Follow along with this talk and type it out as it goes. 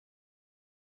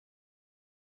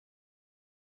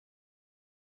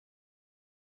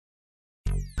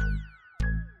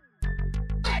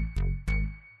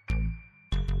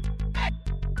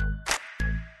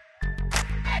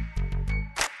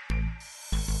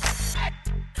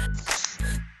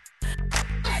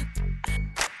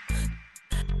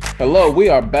Hello, we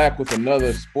are back with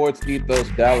another Sports Ethos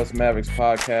Dallas Mavericks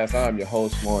podcast. I'm your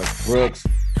host, Lawrence Brooks.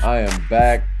 I am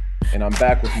back, and I'm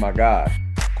back with my guy,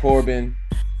 Corbin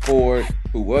Ford,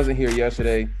 who wasn't here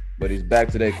yesterday, but he's back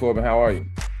today. Corbin, how are you?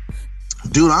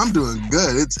 Dude, I'm doing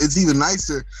good. It's even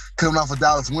nicer coming off a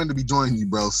Dallas win to be joining you,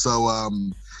 bro. So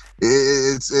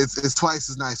it's twice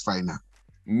as nice right now.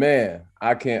 Man,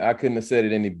 I couldn't have said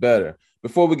it any better.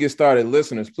 Before we get started,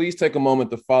 listeners, please take a moment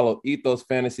to follow Ethos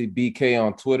Fantasy BK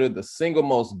on Twitter, the single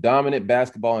most dominant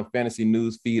basketball and fantasy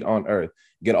news feed on earth.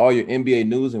 Get all your NBA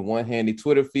news in one handy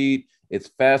Twitter feed.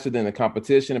 It's faster than the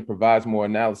competition and provides more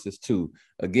analysis too.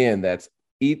 Again, that's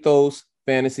Ethos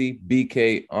Fantasy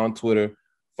BK on Twitter.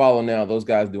 Follow now. Those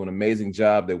guys do an amazing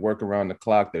job. They work around the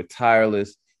clock. They're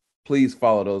tireless. Please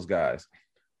follow those guys.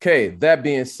 Okay, that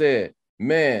being said,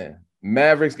 man,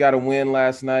 Mavericks got a win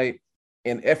last night.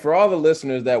 And for all the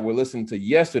listeners that were listening to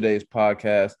yesterday's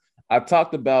podcast, I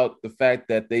talked about the fact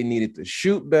that they needed to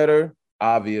shoot better,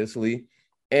 obviously,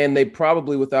 and they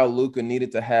probably, without Luka,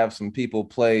 needed to have some people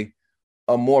play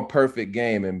a more perfect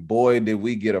game. And boy, did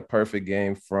we get a perfect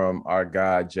game from our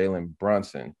guy, Jalen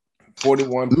Brunson.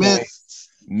 41 points,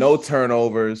 no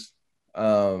turnovers,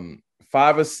 5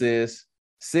 assists,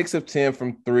 6 of 10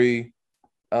 from 3.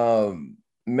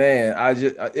 Man,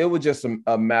 it was just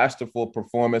a masterful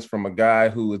performance from a guy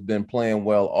who has been playing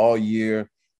well all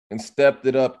year and stepped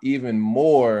it up even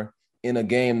more in a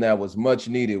game that was much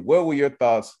needed. What were your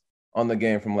thoughts on the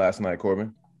game from last night,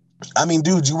 Corbin? I mean,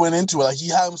 dude, you went into it like he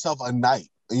had himself a night.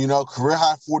 Career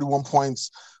high 41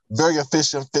 points, very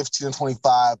efficient, 15 and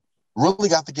 25. Really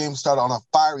got the game started on a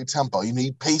fiery tempo.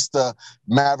 He paced the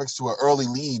Mavericks to an early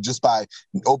lead just by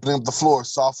opening up the floor,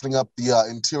 softening up the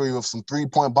interior with some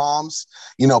three-point bombs,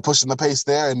 pushing the pace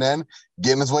there, and then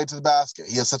getting his way to the basket.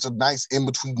 He has such a nice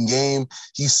in-between game.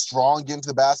 He's strong into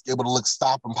the basket, able to look,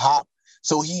 stop, and pop.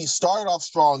 So he started off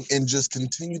strong and just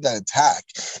continued that attack.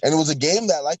 And it was a game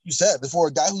that, like you said, for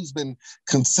a guy who's been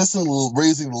consistently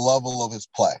raising the level of his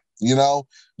play,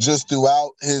 just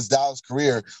throughout his Dallas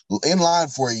career, in line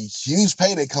for a huge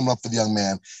payday coming up for the young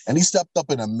man. And he stepped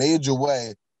up in a major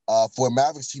way for a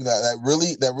Mavericks team that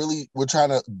really we're trying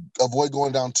to avoid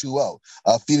going down 2-0,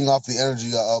 feeding off the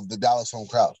energy of the Dallas home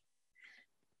crowd.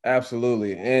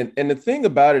 Absolutely. And the thing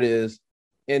about it is,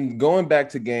 in going back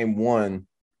to game one,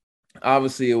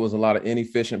 obviously it was a lot of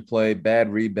inefficient play,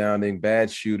 bad rebounding, bad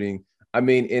shooting. I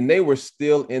mean, and they were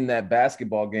still in that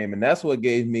basketball game. And that's what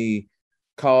gave me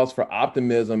cause for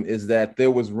optimism, is that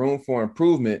there was room for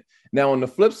improvement. Now, on the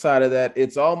flip side of that,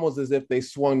 it's almost as if they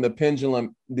swung the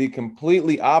pendulum the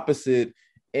completely opposite.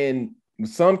 And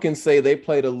some can say they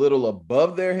played a little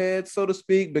above their heads, so to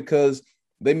speak, because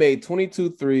they made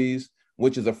 22 threes,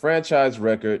 which is a franchise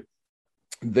record.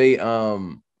 They've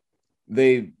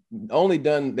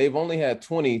only had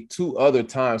 22 other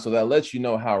times, so that lets you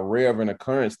know how rare of an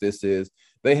occurrence this is.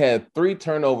 They had 3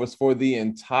 turnovers for the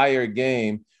entire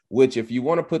game, which, if you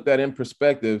want to put that in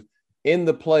perspective, in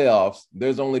the playoffs,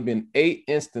 there's only been 8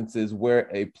 instances where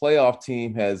a playoff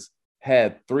team has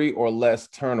had 3 or less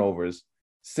turnovers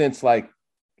since like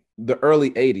the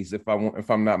early 80s, if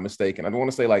I'm not mistaken. I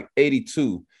want to say like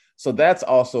 82. So that's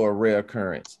also a rare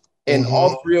occurrence. And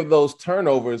all 3 of those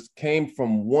turnovers came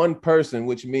from one person,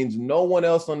 which means no one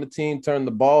else on the team turned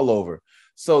the ball over.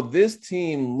 So this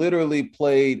team literally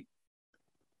played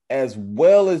as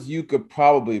well as you could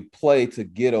probably play to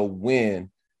get a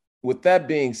win. With that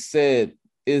being said,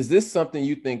 is this something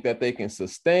you think that they can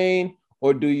sustain?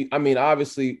 Or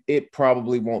obviously it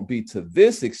probably won't be to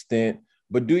this extent,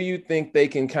 but do you think they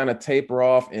can kind of taper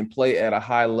off and play at a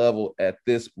high level at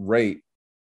this rate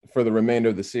for the remainder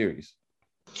of the series?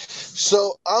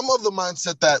 So I'm of the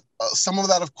mindset that some of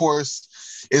that, of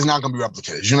course, is not going to be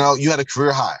replicated. You had a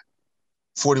career high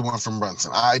 41 from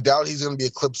Brunson. I doubt he's going to be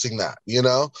eclipsing that.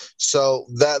 So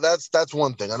that's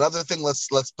one thing. Another thing, let's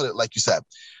put it like you said,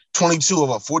 22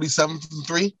 of 47 from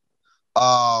 3.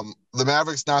 The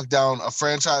Mavericks knocked down a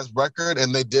franchise record,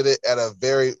 and they did it at a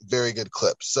very, very good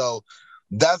clip. So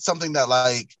that's something that,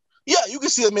 you can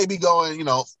see it maybe going,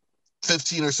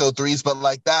 15 or so threes, but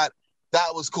like that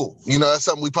was cool. That's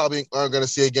something we probably aren't going to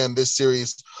see again this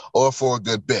series or for a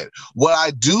good bit. What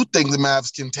I do think the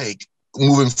Mavs can take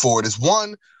moving forward is,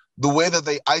 one, the way that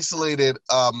they isolated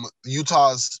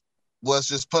Utah's, let's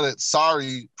just put it,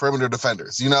 sorry perimeter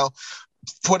defenders.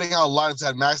 Putting out lines that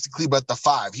had Maxi Kleber at the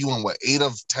 5. He went, 8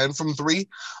 of 10 from 3?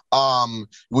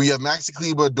 We have Maxi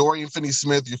Kleber, Dorian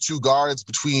Finney-Smith, your 2 guards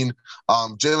between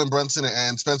Jalen Brunson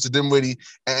and Spencer Dinwiddie,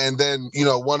 and then,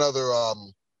 one other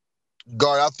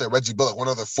guard out there, Reggie Bullock, one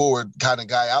other forward kind of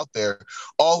guy out there,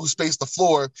 all who space the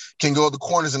floor can go to the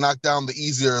corners and knock down the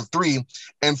easier three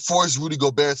and force Rudy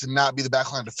Gobert to not be the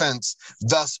backline defense,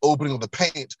 thus opening up the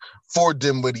paint for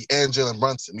Dinwiddie and Jalen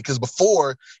Brunson. Because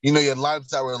before, you had lineups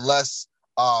that were less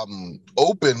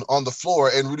open on the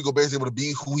floor, and Rudy Gobert is able to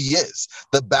be who he is.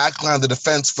 The backline, the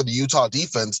defense for the Utah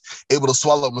defense, able to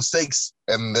swallow mistakes,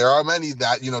 and there are many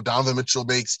that, Donovan Mitchell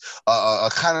makes a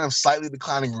kind of slightly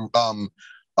declining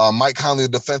Mike Conley, the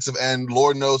defensive end.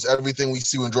 Lord knows everything we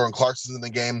see when Jordan Clarkson's in the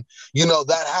game.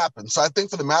 That happens. So I think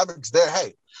for the Mavericks there,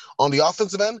 hey, on the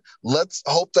offensive end, let's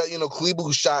hope that, Kleber,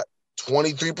 who shot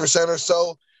 23% or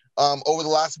so over the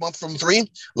last month from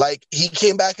three, he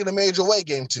came back in a major way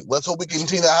game 2. Let's hope we can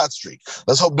continue that hot streak.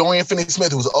 Let's hope Dorian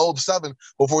Finney-Smith, who was 0-7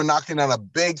 before knocking down a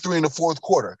big 3 in the fourth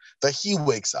quarter, that he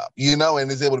wakes up,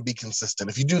 and is able to be consistent.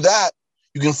 If you do that,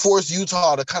 you can force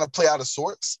Utah to kind of play out of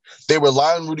sorts. They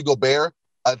rely on Rudy Gobert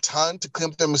a ton to clean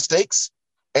up their mistakes.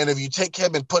 And if you take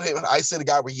him and put him and isolate a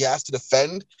guy where he has to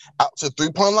defend out to the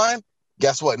three-point line,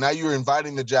 guess what? Now you're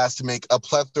inviting the Jazz to make a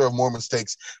plethora of more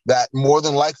mistakes that more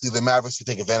than likely the Mavericks can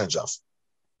take advantage of.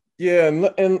 Yeah,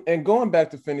 and going back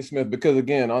to Finney-Smith, because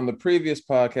again, on the previous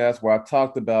podcast where I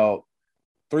talked about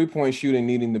three-point shooting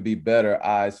needing to be better,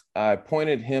 I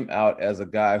pointed him out as a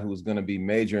guy who's going to be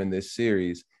major in this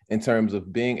series in terms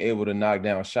of being able to knock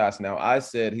down shots. Now, I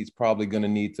said he's probably going to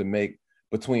need to make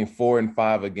between 4 and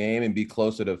 5 a game and be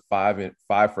closer to 5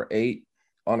 for 8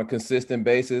 on a consistent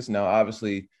basis. Now,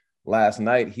 obviously, last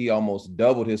night he almost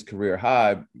doubled his career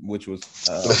high, which was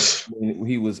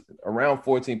he was around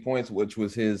 14 points, which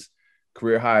was his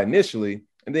career high initially,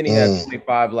 and then he had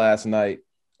 25 last night,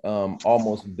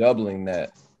 almost doubling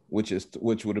that, which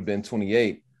would have been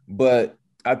 28. But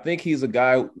I think he's a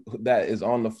guy that is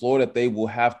on the floor that they will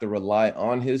have to rely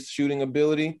on his shooting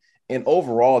ability. And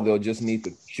overall, they'll just need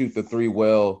to shoot the three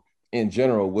well in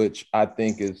general, which I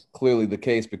think is clearly the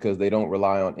case because they don't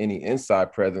rely on any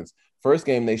inside presence. First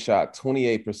game, they shot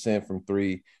 28% from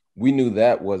three. We knew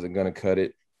that wasn't going to cut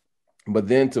it. But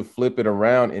then to flip it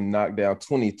around and knock down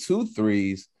 22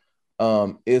 threes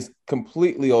is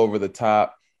completely over the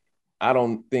top. I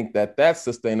don't think that that's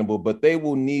sustainable, but they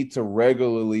will need to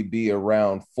regularly be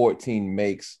around 14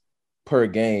 makes per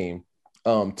game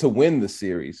to win the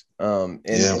series.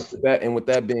 With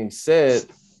that being said,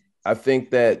 I think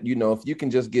that, if you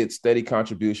can just get steady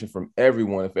contribution from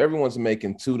everyone, if everyone's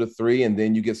making 2 to 3 and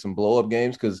then you get some blow up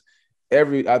games, because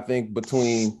I think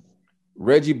between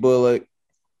Reggie Bullock,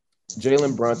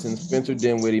 Jalen Brunson, Spencer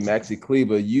Dinwiddie, Maxi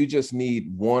Kleber, you just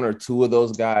need 1 or 2 of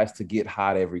those guys to get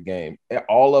hot every game.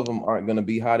 All of them aren't going to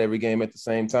be hot every game at the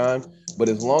same time, but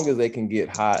as long as they can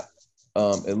get hot,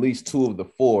 at least 2 of the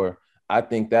 4, I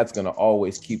think that's going to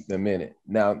always keep them in it.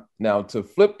 Now to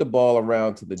flip the ball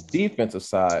around to the defensive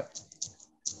side,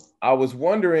 I was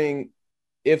wondering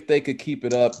if they could keep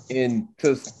it up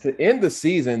because to end the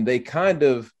season, they kind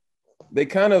of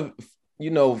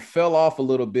fell off a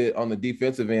little bit on the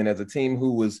defensive end as a team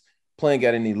who was playing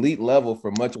at an elite level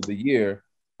for much of the year.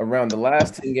 Around the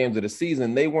last 10 games of the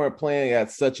season, they weren't playing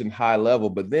at such a high level,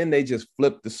 but then they just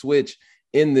flipped the switch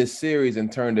in this series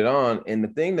and turned it on. And the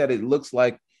thing that it looks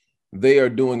like they are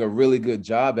doing a really good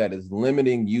job at is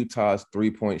limiting Utah's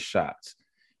three-point shots.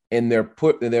 And they're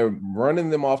running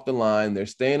them off the line. They're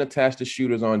staying attached to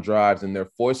shooters on drives, and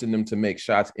they're forcing them to make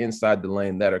shots inside the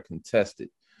lane that are contested.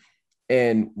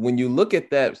 And when you look at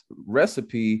that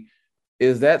recipe,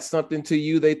 is that something to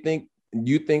you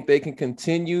you think they can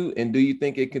continue? And do you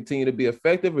think it continue to be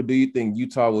effective, or do you think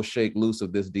Utah will shake loose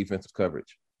of this defensive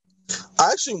coverage?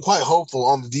 I actually am quite hopeful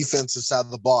on the defensive side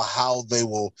of the ball how they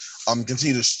will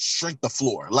continue to shrink the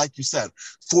floor. Like you said,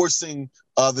 forcing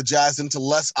the Jazz into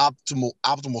less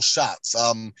optimal shots,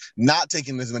 not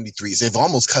taking as many threes. They've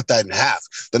almost cut that in half.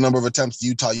 The number of attempts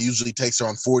Utah usually takes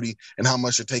around 40 and how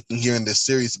much they're taking here in this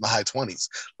series in the high 20s.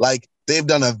 They've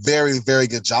done a very, very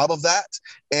good job of that.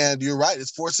 And you're right.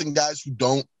 It's forcing guys who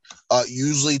don't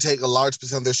usually take a large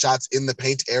percent of their shots in the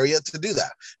paint area to do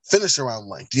that. Finish around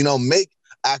length, make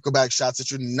acrobatic shots that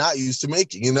you're not used to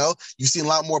making. You've seen a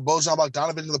lot more Bojan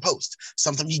Bogdanovic in the post,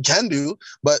 something he can do,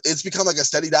 but it's become like a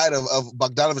steady diet of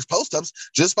Bogdanovic post-ups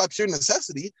just by pure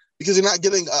necessity because you're not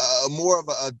getting more of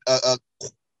a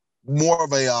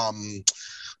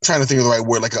trying to think of the right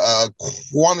word, like a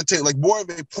quantitative, like more of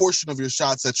a portion of your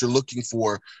shots that you're looking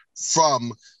for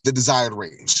from the desired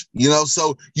range.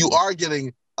 So you are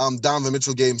getting Donovan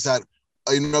Mitchell games that,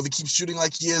 if he keeps shooting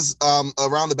like he is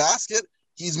around the basket,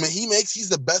 He's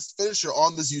the best finisher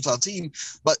on this Utah team,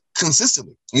 but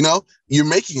consistently, you're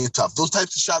making it tough. Those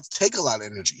types of shots take a lot of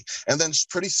energy. And then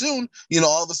pretty soon,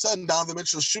 all of a sudden, Donovan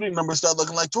Mitchell's shooting numbers start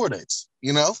looking like tour dates.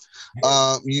 You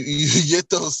get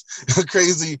those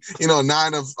crazy,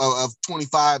 9 of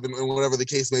 25 and whatever the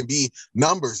case may be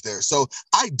numbers there. So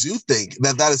I do think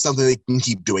that is something they can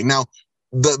keep doing. Now,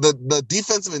 the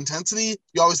defensive intensity,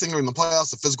 you always think during the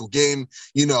playoffs, a physical game,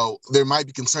 there might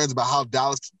be concerns about how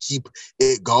Dallas can keep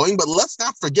it going, but let's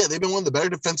not forget, they've been one of the better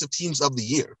defensive teams of the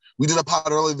year. We did a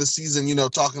pod earlier this season,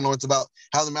 talking, Lawrence, about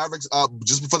how the Mavericks,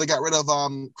 just before they got rid of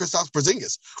Kristaps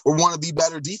Porzingis, were one of the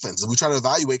better defenses. We try to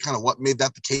evaluate kind of what made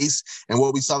that the case and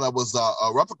what we saw that was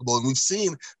replicable, and we've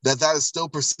seen that is still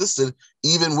persisted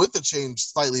even with the change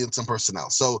slightly in some personnel.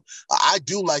 So I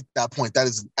do like that point. That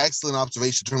is an excellent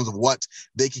observation in terms of what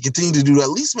they can continue to do to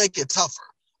at least make it tougher.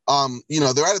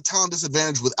 They're at a talent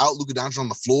disadvantage without Luka Doncic on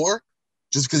the floor,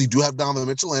 just because you do have Donovan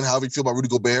Mitchell, and however you feel about Rudy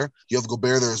Gobert, you have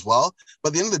Gobert there as well. But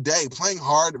at the end of the day, playing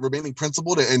hard, remaining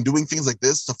principled, and doing things like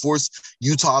this to force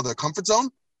Utah out of their comfort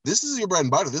zone, this is your bread and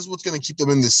butter. This is what's going to keep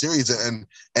them in this series and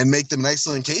make them an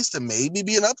excellent case to maybe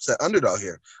be an upset underdog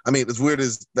here. I mean, as weird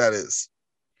as that is.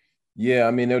 Yeah,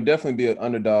 I mean, there'll definitely be an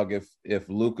underdog if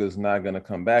Luka's not going to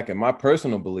come back. And my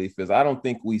personal belief is I don't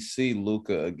think we see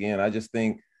Luka again. I just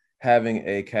think having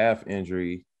a calf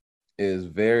injury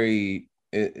is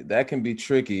that can be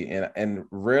tricky. And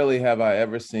rarely have I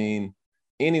ever seen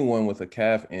anyone with a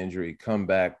calf injury come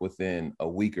back within a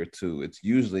week or two. It's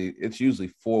usually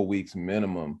 4 weeks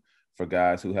minimum for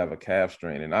guys who have a calf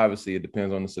strain. And obviously it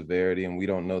depends on the severity, and we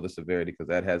don't know the severity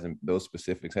because those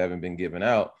specifics haven't been given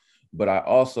out. But I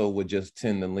also would just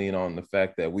tend to lean on the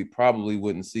fact that we probably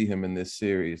wouldn't see him in this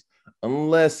series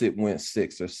unless it went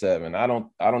 6 or 7. I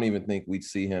don't even think we'd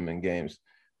see him in games.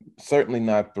 Certainly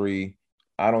not 3.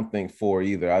 I don't think 4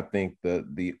 either. I think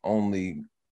the only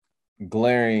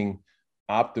glaring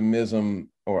optimism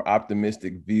or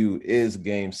optimistic view is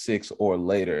game 6 or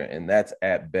later, and that's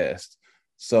at best.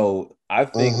 So I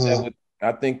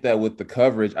think that with the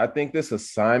coverage, I think this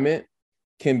assignment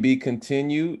can be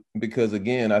continued because,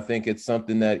 again, I think it's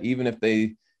something that even if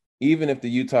the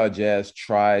Utah Jazz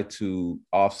try to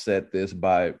offset this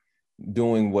by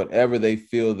doing whatever they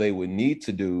feel they would need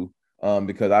to do,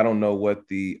 because I don't know what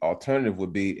the alternative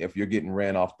would be if you're getting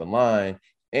ran off the line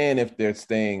and if they're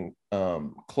staying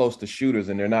close to shooters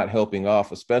and they're not helping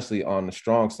off, especially on the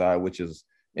strong side, which is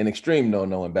an extreme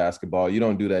no-no in basketball. You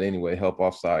don't do that anyway, help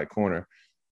offside corner.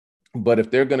 But if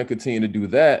they're going to continue to do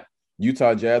that,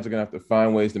 Utah Jazz are going to have to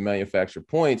find ways to manufacture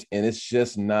points, and it's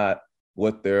just not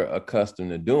what they're accustomed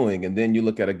to doing. And then you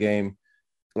look at a game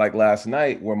like last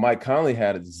night where Mike Conley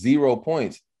had 0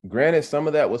 points. Granted, some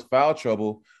of that was foul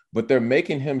trouble, but they're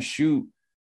making him shoot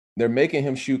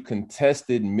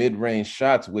contested mid-range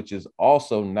shots, which is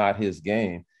also not his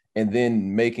game. And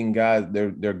then making guys,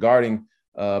 they're guarding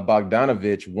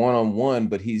Bogdanovich one-on-one,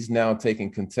 but he's now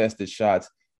taking contested shots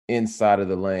inside of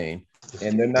the lane.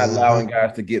 And they're not allowing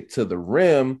guys to get to the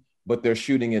rim, but they're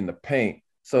shooting in the paint.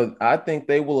 So I think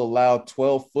they will allow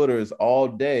 12-footers all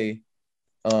day,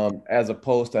 as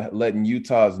opposed to letting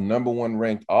Utah's number 1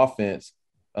 ranked offense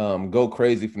go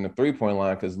crazy from the three-point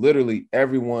line, because literally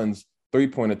everyone's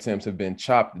three-point attempts have been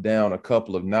chopped down a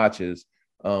couple of notches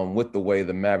with the way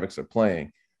the Mavericks are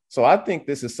playing. So I think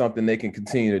this is something they can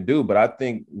continue to do, but I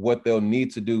think what they'll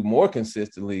need to do more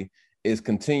consistently is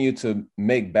continue to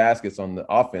make baskets on the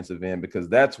offensive end, because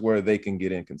that's where they can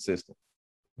get inconsistent.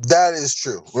 That is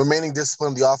true. Remaining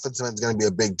disciplined, the offensive end is going to be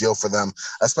a big deal for them,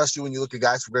 especially when you look at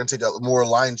guys who are going to take a more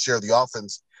lion's share of the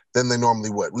offense than they normally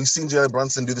would. We've seen Jalen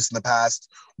Brunson do this in the past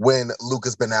when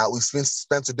Luka's been out. We've seen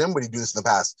Spencer Dinwiddie do this in the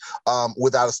past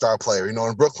without a star player, in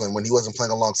Brooklyn when he wasn't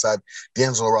playing alongside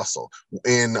D'Angelo Russell.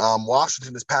 In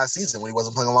Washington this past season when he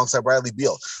wasn't playing alongside Bradley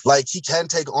Beal. Like, he can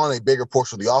take on a bigger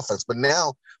portion of the offense, but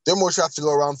now there are more shots to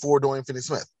go around for Dorian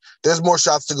Finney-Smith. There's more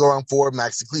shots to go around for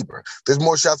Maxi Kleber. There's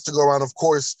more shots to go around, of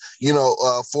course,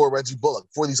 for Reggie Bullock,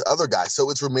 for these other guys. So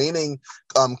it's remaining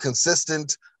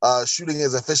consistent, shooting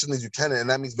as efficiently as you can, and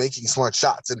that means making smart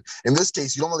shots. And in this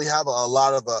case, you don't really have a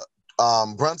lot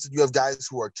of Brunson. You have guys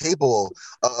who are capable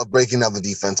of breaking down the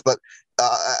defense, but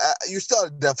you're still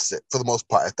at a deficit for the most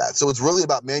part at that. So it's really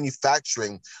about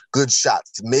manufacturing good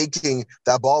shots, making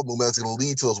that ball movement that's going to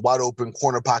lead to those wide open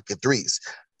corner pocket threes.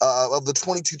 Of the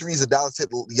 22 threes that Dallas hit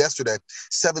yesterday,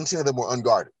 17 of them were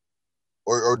unguarded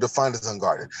or defined as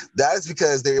unguarded. That is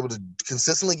because they're able to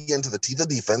consistently get into the teeth of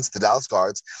defense, the Dallas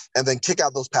guards, and then kick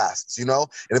out those passes, And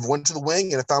if it went to the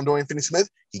wing and it found Dorian Finney-Smith,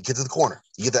 he'd get to the corner.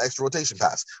 You get the extra rotation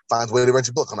pass, finds way to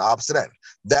Reggie Bullock on the opposite end.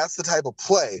 That's the type of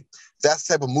play that's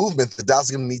the type of movement that Dallas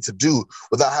is going to need to do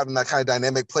without having that kind of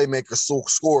dynamic playmaker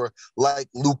scorer like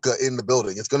Luka in the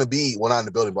building. It's going to be, well, not in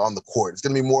the building, but on the court. It's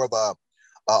going to be more of a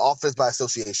offense by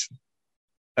association.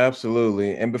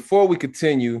 Absolutely. And before we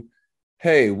continue,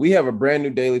 hey, we have a brand new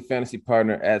daily fantasy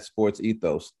partner at Sports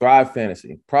Ethos, Thrive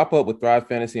Fantasy. Prop up with Thrive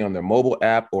Fantasy on their mobile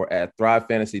app or at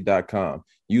thrivefantasy.com.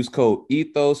 Use code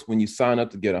ETHOS when you sign up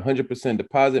to get a 100%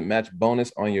 deposit match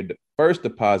bonus on your first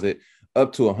deposit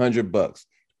up to $100,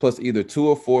 plus either 2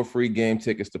 or 4 free game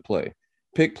tickets to play.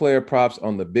 Pick player props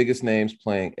on the biggest names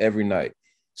playing every night.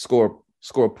 Score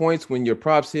points when your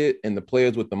props hit, and the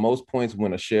players with the most points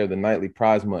win a share of the nightly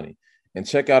prize money. And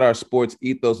check out our Sports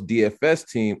Ethos DFS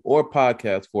team or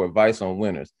podcast for advice on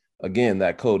winners. Again,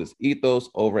 that code is ETHOS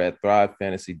over at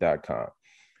thrivefantasy.com.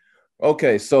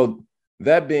 Okay, so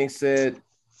that being said,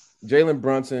 Jalen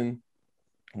Brunson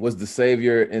was the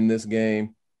savior in this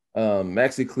game.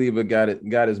 Maxi Kleber got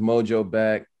his mojo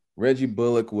back. Reggie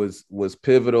Bullock was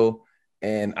pivotal.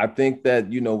 And I think that,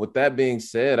 with that being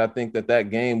said, I think that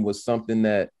game was something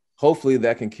that hopefully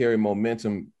that can carry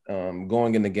momentum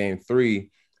going into game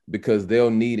 3, because they'll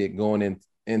need it going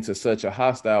into such a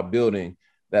hostile building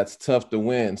that's tough to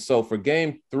win. So for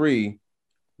game 3,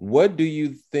 what do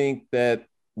you think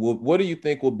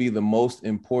will be the most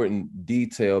important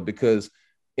detail? Because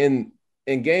in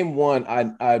game 1,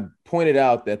 I pointed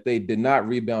out that they did not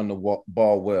rebound the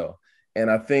ball well. And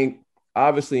I think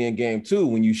obviously in game 2,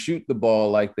 when you shoot the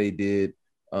ball like they did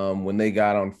when they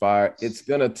got on fire, it's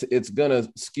gonna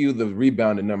skew the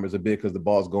rebounding numbers a bit because the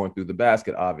ball's going through the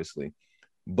basket, obviously.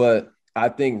 But I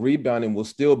think rebounding will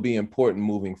still be important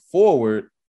moving forward,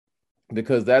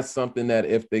 because that's something that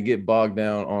if they get bogged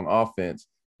down on offense,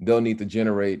 they'll need to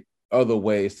generate other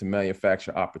ways to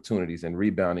manufacture opportunities, and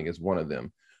rebounding is one of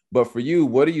them. But for you,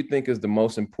 what do you think is the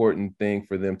most important thing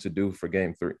for them to do for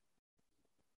game 3?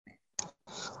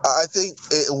 I think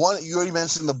one, you already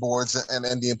mentioned the boards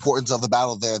and the importance of the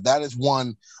battle there. That is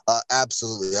one,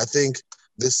 absolutely. I think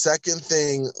the second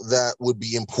thing that would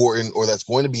be important, or that's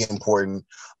going to be important,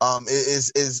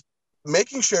 is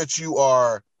making sure that you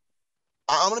are.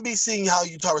 I'm going to be seeing how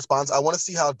Utah responds. I want to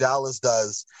see how Dallas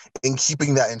does in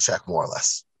keeping that in check, more or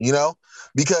less.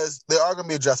 Because there are going to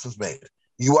be adjustments made.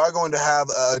 You are going to have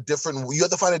you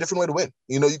have to find a different way to win.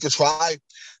 You could try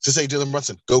to say, Jalen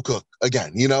Brunson, go cook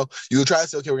again. You could try to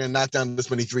say, okay, we're going to knock down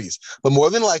this many threes. But more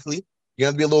than likely, you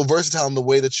have to be a little versatile in the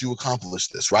way that you accomplish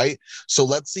this, right? So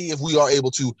let's see if we are able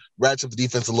to ratchet up the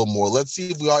defense a little more. Let's see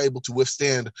if we are able to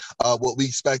withstand what we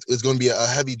expect is going to be a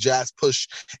heavy Jazz push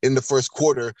in the first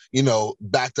quarter,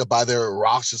 backed up by their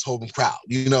raucous home crowd,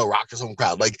 raucous home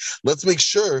crowd. Like, let's make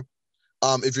sure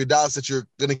if you're Dallas, that you're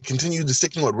going to continue to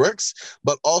stick to what works,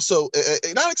 but also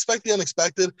not expect the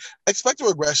unexpected. Expect the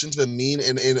regression to the mean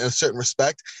in a certain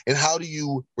respect. And how do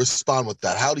you respond with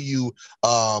that? How do you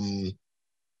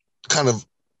kind of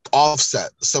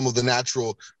offset some of the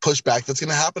natural pushback that's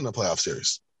going to happen in the playoff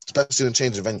series, especially in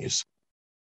change of venues?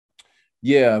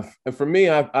 Yeah, and for me,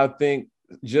 I think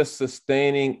just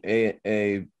sustaining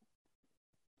a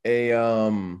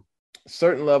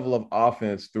certain level of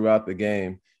offense throughout the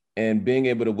game and being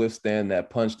able to withstand that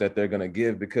punch that they're going to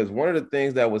give. Because one of the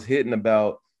things that was hidden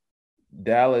about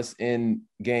Dallas in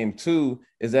game 2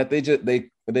 is that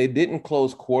they didn't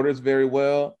close quarters very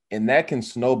well, and that can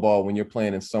snowball when you're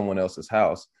playing in someone else's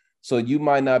house. So you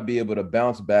might not be able to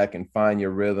bounce back and find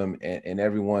your rhythm and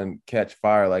everyone catch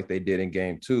fire like they did in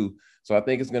game 2. So I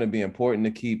think it's going to be important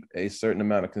to keep a certain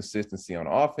amount of consistency on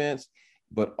offense,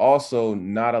 but also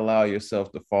not allow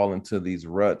yourself to fall into these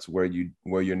ruts where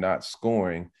you're not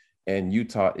scoring and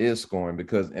Utah is scoring.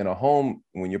 Because in a home,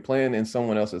 when you're playing in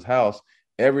someone else's house,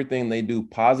 everything they do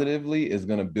positively is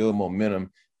going to build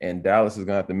momentum, and Dallas is going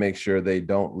to have to make sure they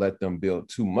don't let them build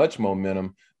too much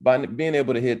momentum by being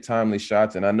able to hit timely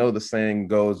shots. And I know the saying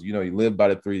goes, you live by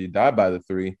the 3, you die by the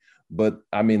 3. But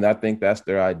I mean, I think that's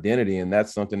their identity, and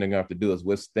that's something they're going to have to do, is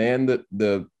withstand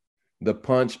the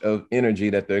punch of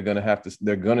energy that they're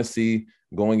going to see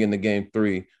going into game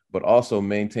 3, but also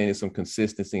maintaining some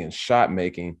consistency in shot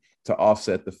making to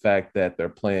offset the fact that they're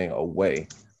playing away.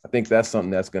 I think that's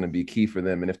something that's going to be key for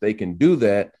them. And if they can do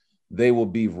that, they will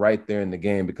be right there in the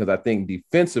game, because I think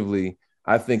defensively,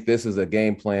 I think this is a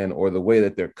game plan, or the way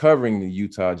that they're covering the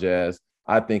Utah Jazz,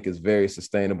 I think is very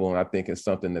sustainable. And I think it's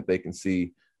something that they can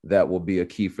see that will be a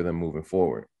key for them moving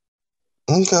forward.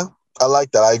 Okay. I like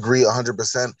that. I agree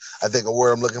 100%. I think a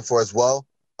word I'm looking for as well,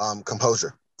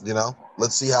 composure.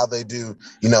 Let's see how they do.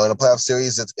 In a playoff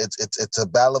series, it's a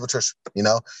battle of attrition.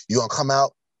 You're gonna come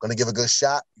out going to give a good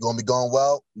shot. You're going to be going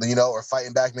well, or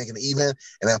fighting back, making it even,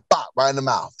 and then pop right in the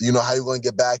mouth. How you're going to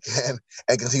get back and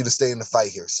continue to stay in the fight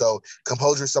here. So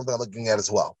composure is something I'm looking at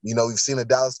as well. We've seen a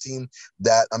Dallas team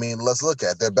that, let's look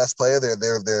at their best player,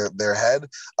 their head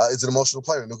is an emotional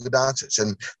player, Luka Doncic.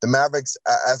 And the Mavericks,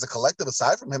 as a collective,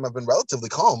 aside from him, have been relatively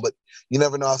calm, but you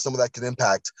never know how some of that could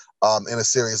impact in a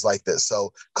series like this.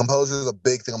 So composure is a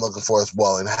big thing I'm looking for as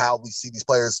well, and how we see these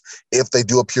players if they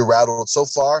do appear rattled. So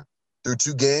far, through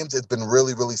 2 games, it's been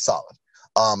really, really solid.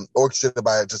 Orchestrated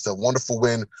by just a wonderful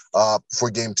win for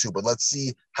game 2. But let's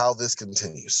see how this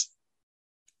continues.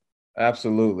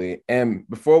 Absolutely. And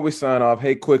before we sign off,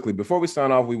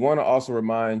 we want to also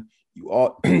remind you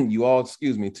all,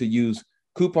 to use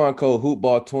coupon code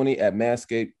HoopBall20 at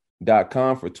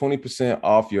Manscaped.com for 20%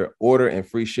 off your order and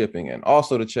free shipping. And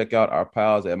also to check out our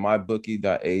pals at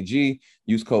mybookie.ag.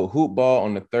 Use code HoopBall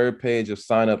on the 3rd page of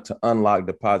sign up to unlock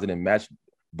deposit and match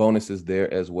bonuses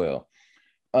there as well.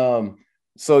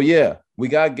 So yeah, we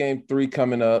got game 3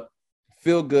 coming up.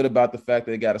 Feel good about the fact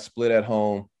that they got a split at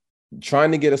home.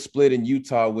 Trying to get a split in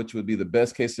Utah, which would be the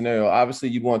best case scenario. Obviously,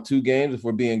 you want 2 games if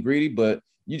we're being greedy, but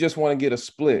you just want to get a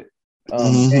split.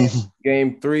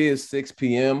 Game 3 is 6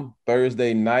 p.m.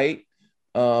 Thursday night.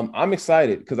 I'm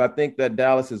excited because I think that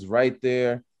Dallas is right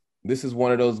there. This is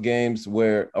one of those games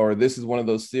this is one of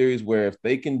those series where if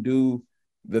they can do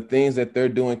the things that they're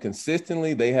doing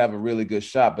consistently, they have a really good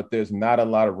shot, but there's not a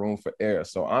lot of room for error.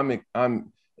 So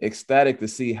I'm ecstatic to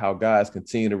see how guys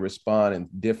continue to respond and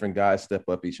different guys step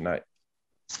up each night.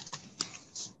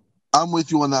 I'm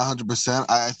with you on that 100%.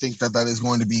 I think that is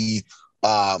going to be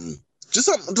just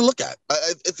something to look at.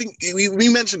 I think we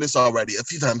mentioned this already a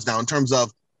few times now in terms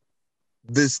of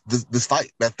this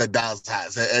fight that Dallas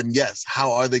has, and yes,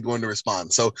 how are they going to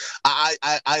respond? So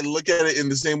I look at it in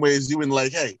the same way as you, and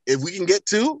like, hey, if we can get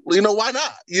 2, why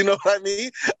not? You know what I mean?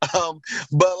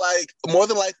 But like more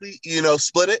than likely,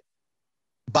 split it,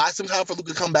 buy some time for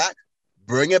Luka to come back,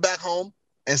 bring it back home,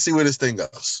 and see where this thing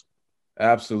goes.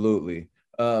 Absolutely.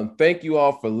 Thank you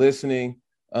all for listening.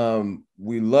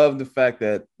 We love the fact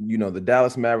that the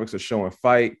Dallas Mavericks are showing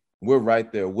fight. We're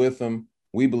right there with them.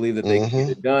 We believe that they can get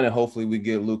it done, and hopefully we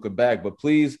get Luka back. But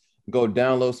please go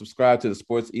download, subscribe to the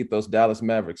Sports Ethos Dallas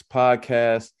Mavericks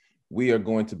podcast. We are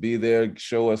going to be there.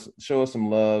 Show us some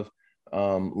love.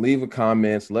 Leave a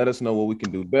comments. Let us know what we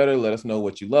can do better. Let us know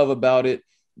what you love about it.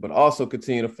 But also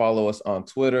continue to follow us on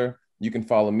Twitter. You can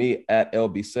follow me at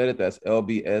LBSaidit. That's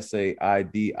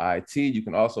LBSAIDIT. You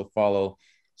can also follow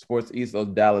Sports Ethos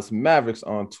Dallas Mavericks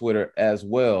on Twitter as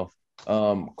well.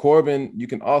 Corbin, you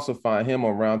can also find him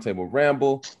on Roundtable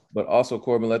Ramble, but also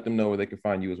Corbin, let them know where they can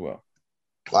find you as well.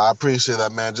 I appreciate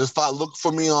that, man. Just look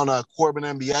for me on Corbin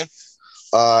NBA.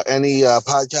 Any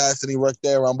podcast, any work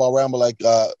there, Roundball Ramble, like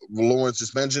Lawrence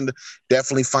just mentioned,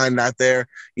 definitely find that there.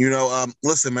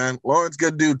 Listen, man, Lawrence,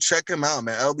 good dude. Check him out,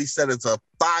 man. LB said it's a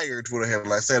fire Twitter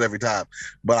handle. I say it every time,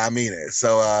 but I mean it.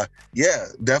 So, yeah,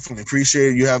 definitely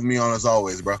appreciate you having me on as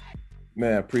always, bro.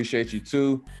 Man, appreciate you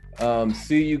too.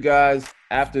 See you guys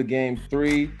after game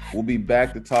 3. We'll be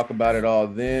back to talk about it all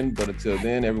then. But until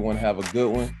then, everyone have a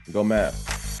good one. Go Mavs.